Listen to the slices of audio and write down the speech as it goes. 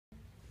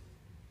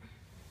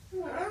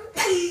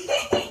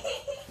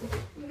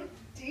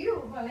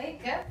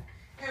wake up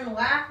and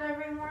laugh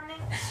every morning?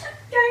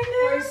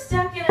 I We're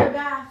stuck in a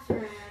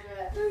bathroom.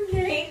 I'm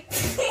kidding.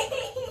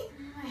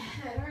 My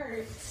head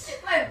hurts.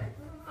 my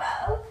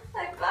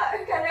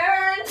butt kind of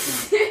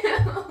hurts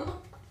too.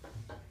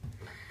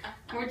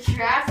 We're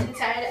trapped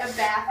inside a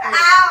bathroom.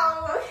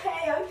 Ow!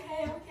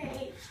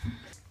 Okay.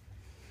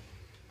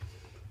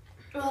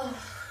 Ugh.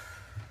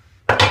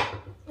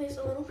 There's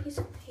a little piece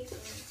of paper.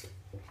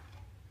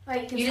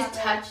 Wait, You just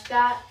touched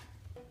that?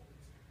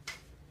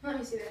 Let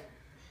me see that.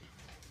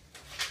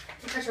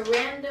 You touch a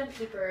random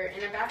paper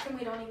in a bathroom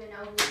we don't even know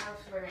whose house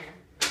we're in.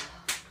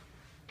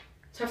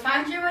 So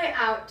find your way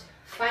out,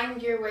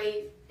 find your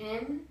way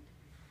in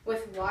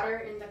with water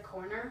in the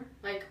corner,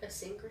 like a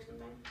sink or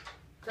something.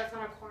 That's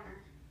not a corner.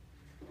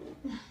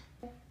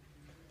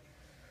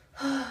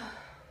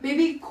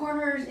 Maybe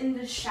corners in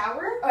the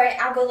shower? Alright,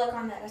 I'll go look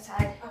on the other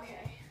side. Okay.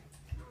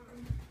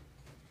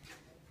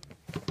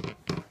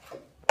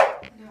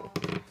 No.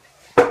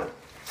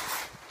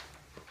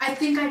 I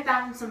think I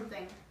found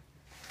something.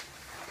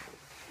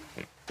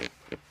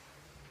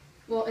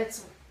 Well,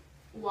 it's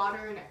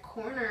water in a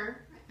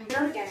corner.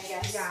 Not again, I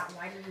guess. Yeah,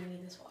 why do we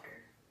need this water?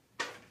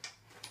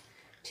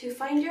 To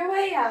find your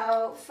way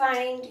out,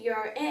 find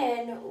your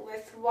in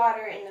with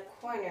water in the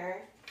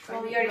corner.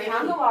 Well, we already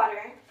found the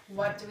water.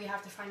 What do we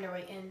have to find our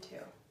way into?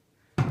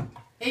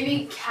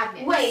 Maybe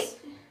cabinets. Wait,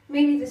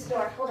 maybe this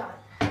door. Hold on.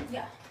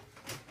 Yeah.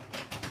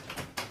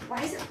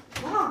 Why is it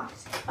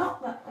locked? Oh,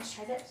 look, let's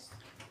try this.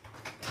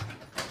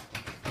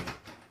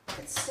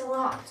 It's still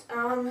locked.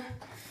 Hold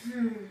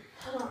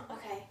on.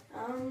 Okay.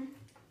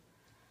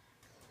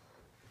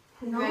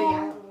 No. Maybe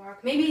that won't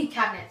work. Maybe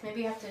cabinets.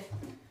 Maybe you have to.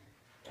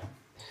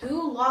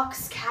 Who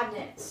locks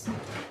cabinets?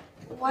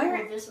 Why are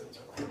Oh, this one's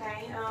open.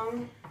 okay?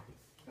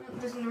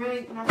 There's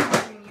really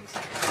nothing you can use.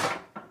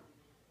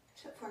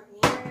 Except for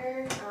a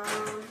mirror.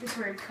 This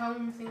weird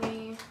comb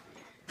thingy.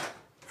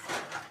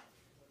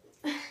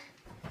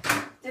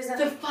 There's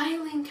The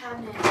filing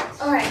cabinet.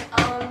 All right.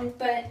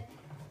 But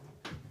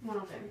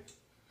Won't open.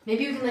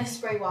 Maybe we can like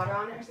spray water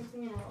on it or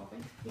something and it'll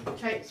open. You can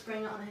try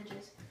spraying it on the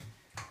hinges.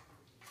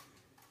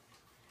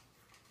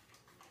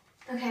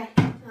 okay.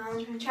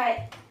 Try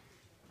it.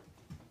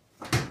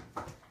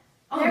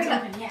 Oh, There it's we go.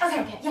 open. Yes.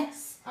 Okay.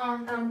 Yes.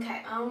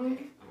 Okay.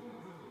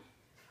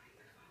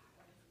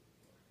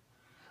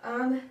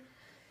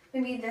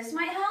 Maybe this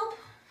might help.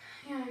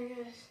 Yeah, I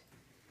guess.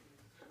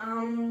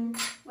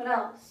 What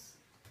else?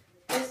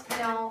 This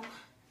no.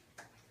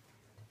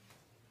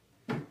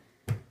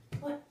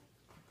 What?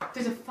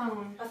 There's a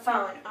phone. A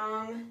phone.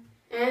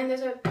 And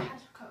there's a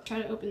passcode.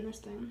 Try to open this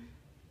thing.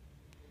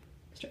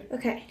 Start.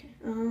 Okay.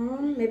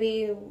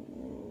 Maybe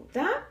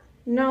that?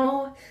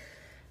 No.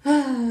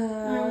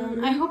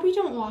 I hope we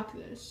don't lock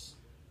this.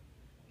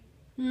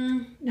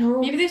 No.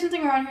 Maybe there's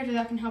something around here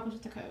that can help us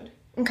with the code.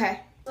 Okay.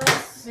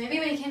 Maybe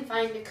we can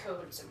find a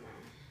code somewhere.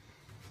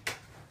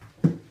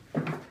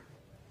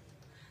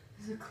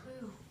 There's a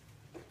clue.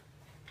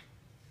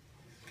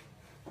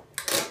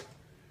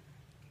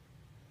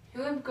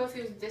 Who would go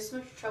through this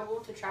much trouble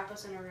to trap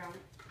us in a room?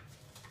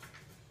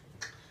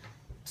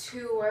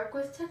 To work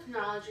with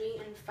technology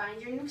and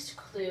find your next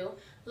clue,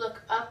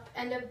 look up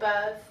and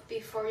above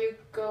before you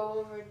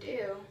go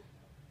overdue.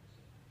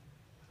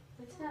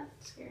 That's not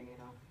scary at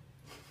all.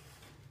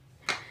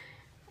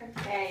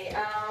 Okay.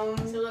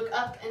 So look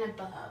up and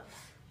above.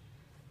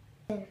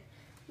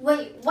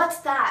 Wait, what's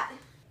that?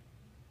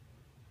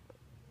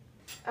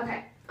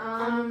 Okay.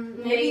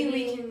 Maybe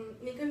we can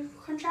make a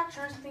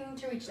contraction or something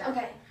to reach that.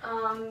 Okay.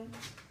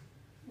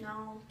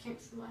 No. Can't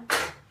see why.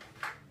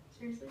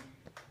 Seriously?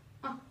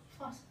 Oh,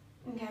 floss.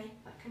 Okay.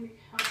 That can be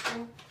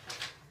helpful.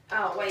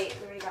 Oh, wait.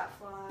 We already got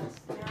floss.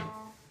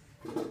 No.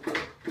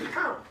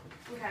 Oh.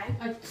 Okay.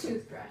 A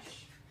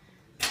toothbrush.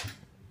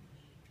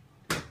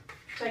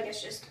 So I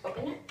guess just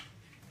open it?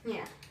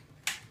 Yeah.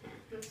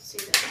 Let's see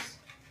this.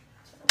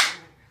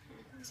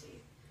 Let's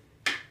see.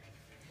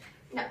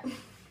 No.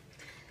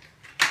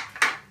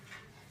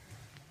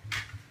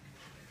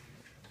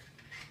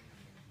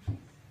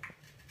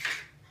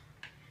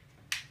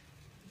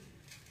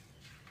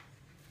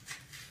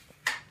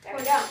 There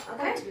we go.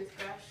 Okay.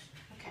 Toothbrush.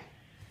 Okay.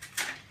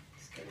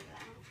 Let's get it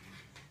out.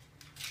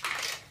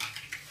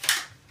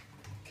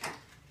 Okay.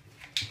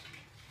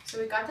 So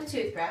we got the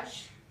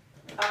toothbrush.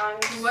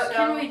 What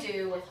can we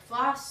do with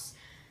floss,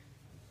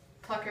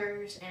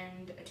 pluckers,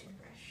 and a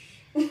toothbrush?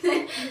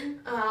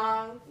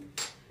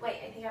 Wait,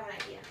 I think I have an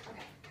idea.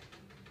 Okay.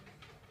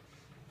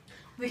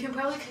 We can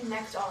probably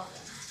connect all of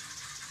them.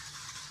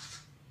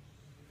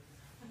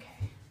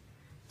 Okay.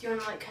 Do you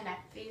want to like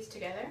connect these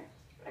together?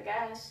 I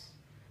guess.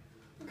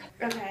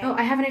 Okay. Oh,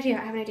 I have an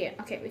idea.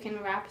 Okay, we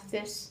can wrap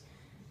this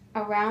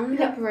around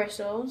the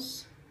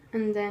bristles,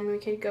 and then we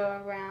could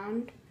go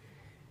around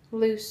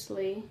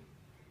loosely,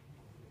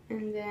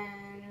 and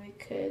then we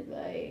could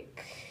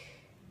like...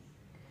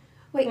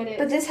 Wait,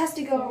 but this has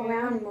to go Okay.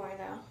 around more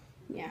though.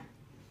 Yeah.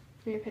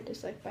 Maybe put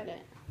this like by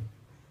it.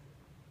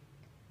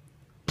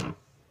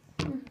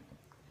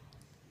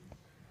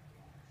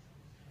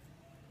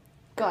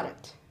 Got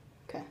it.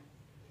 Okay.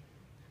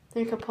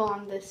 Then you can pull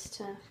on this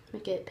to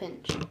make it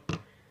pinch.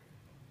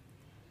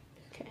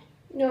 Okay.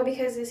 No,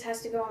 because this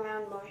has to go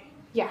around more.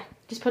 Yeah,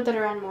 just put that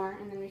around more,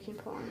 and then we can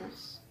pull on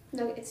this.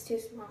 No, it's too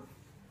small.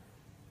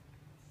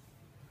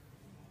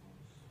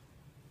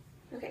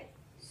 Okay,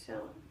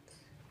 so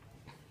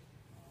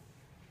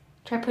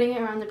try putting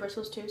it around the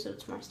bristles too, so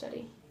it's more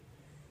steady.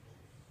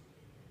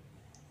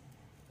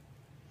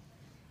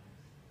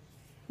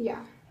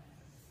 Yeah.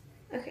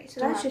 Okay,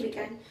 so that should be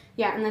good.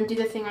 Yeah, and then do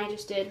the thing I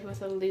just did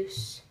with a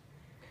loose.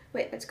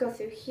 Wait, let's go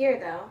through here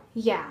though.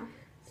 Yeah.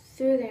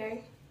 Through there.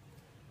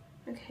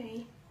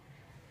 Okay.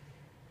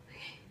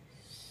 Okay.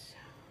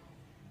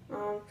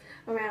 So,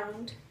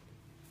 around.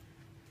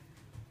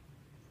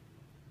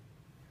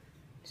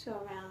 So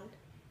around.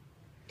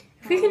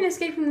 If we can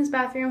escape from this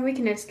bathroom, we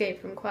can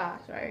escape from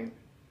class, right?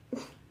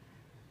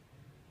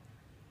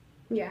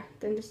 Yeah,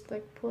 then just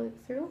like pull it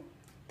through.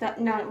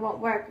 No, it won't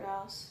work or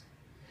else.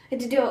 I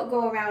have to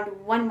go around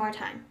one more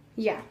time.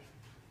 Yeah.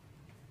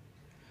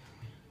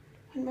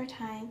 One more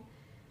time.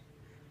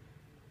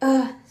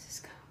 This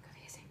is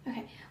confusing.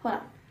 Okay, hold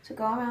on. So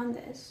go around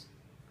this.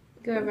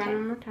 Go around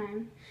one more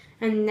time.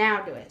 And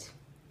now do it.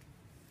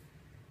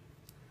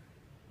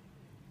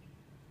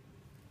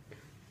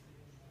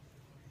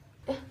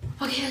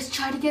 Okay, let's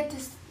try to get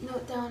this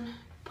note down.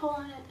 Pull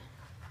on it.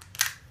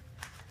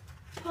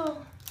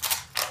 Pull.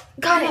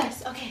 Got it.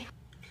 Yes, okay.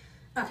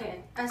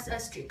 Okay, a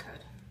street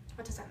code.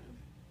 What does that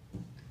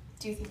mean?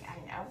 Do you think I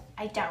know?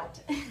 I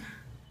don't. Wait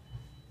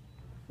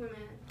a minute.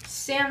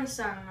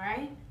 Samsung,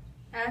 right?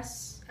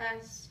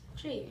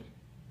 SSG.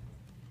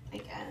 I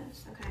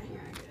guess. Okay. Yeah,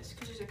 I guess.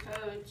 Because there's a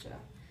code, so.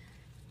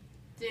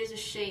 There's a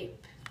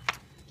shape.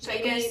 So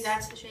Maybe I guess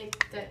that's the shape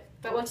that.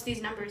 But what's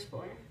these numbers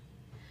for?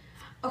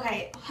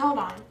 Okay, hold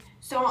on.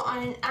 So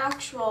on an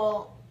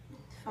actual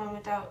phone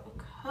without a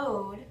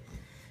code,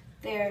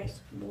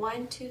 there's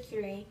 1, 2,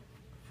 3,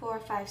 4,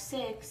 5,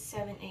 6,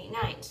 7, 8,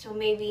 9. So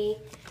maybe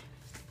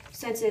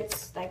since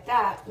it's like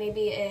that,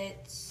 maybe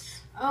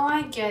it's. Oh,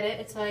 I get it.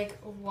 It's like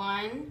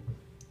 1,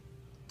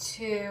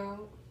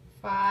 2,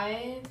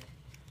 5.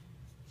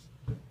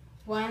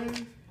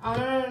 1.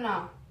 Oh,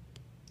 no.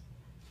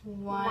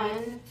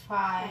 1,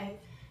 5,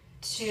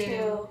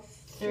 2,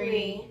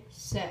 3,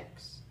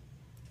 6.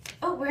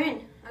 Oh, we're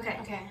in. Okay.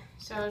 Okay,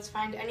 so let's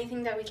find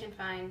anything that we can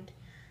find.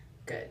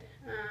 Good.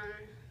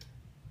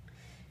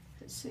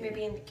 Let's see.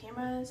 Maybe in the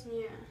cameras.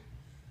 Yeah.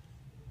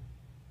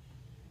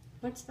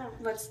 What's that?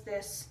 What's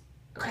this?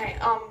 Okay,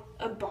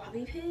 a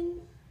bobby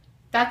pin?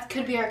 That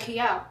could be our key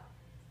out.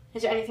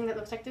 Is there anything that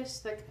looks like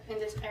this, like in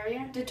this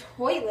area? The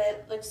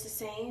toilet looks the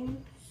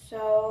same,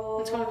 so.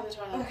 Let's go look at the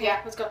toilet. Okay.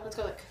 Yeah, let's go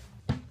look.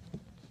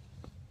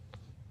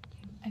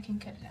 I can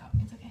cut it out.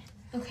 It's okay.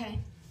 Okay.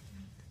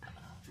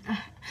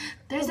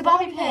 There's the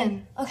bobby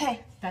pin.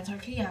 Okay. That's our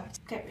key out.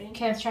 Okay, ready?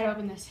 Okay, let's try to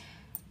open this.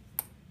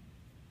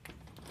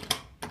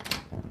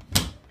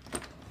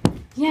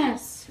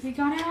 Yes, we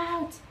got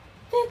out.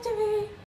 Victory!